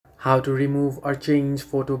How to remove or change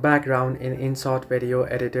photo background in InShot video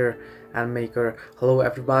editor and maker. Hello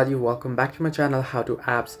everybody, welcome back to my channel How to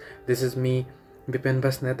Apps. This is me, Bipin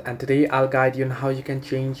Basnet, and today I'll guide you on how you can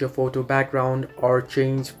change your photo background or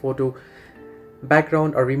change photo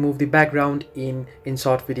background or remove the background in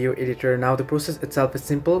InShot video editor. Now the process itself is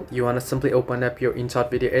simple. You want to simply open up your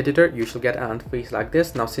InShot video editor. You should get an interface like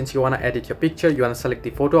this. Now since you want to edit your picture, you want to select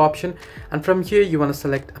the photo option, and from here you want to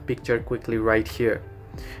select a picture quickly right here.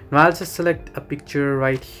 Now I'll just select a picture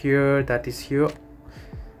right here, that is here.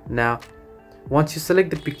 Now once you select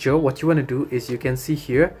the picture, what you want to do is you can see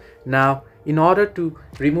here. Now in order to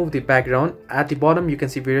remove the background, at the bottom you can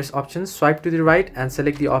see various options. Swipe to the right and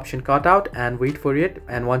select the option cutout and wait for it,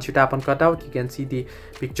 and once you tap on cutout, you can see the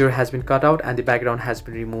picture has been cut out and the background has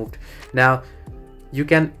been removed. Now you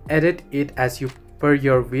can edit it as you per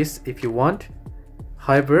your wish if you want.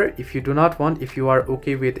 However, if you do not want, if you are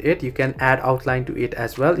okay with it, you can add outline to it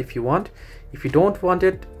as well if you want. If you don't want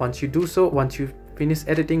it, once you do so, once you finish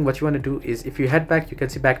editing, what you want to do is if you head back, you can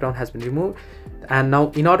see background has been removed. And now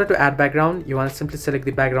in order to add background, you want to simply select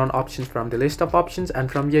the background options from the list of options,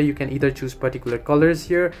 and from here you can either choose particular colors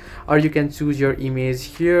here, or you can choose your image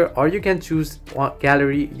here, or you can choose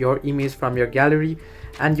gallery, your image from your gallery,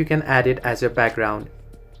 and you can add it as your background,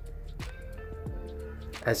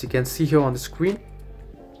 as you can see here on the screen.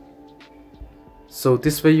 So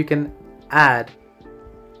this way you can add,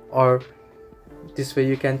 or this way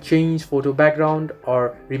you can change photo background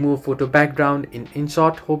or remove photo background in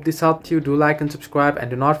InShot. Hope this helped you. Do like and subscribe, and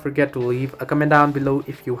do not forget to leave a comment down below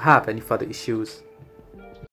if you have any further issues.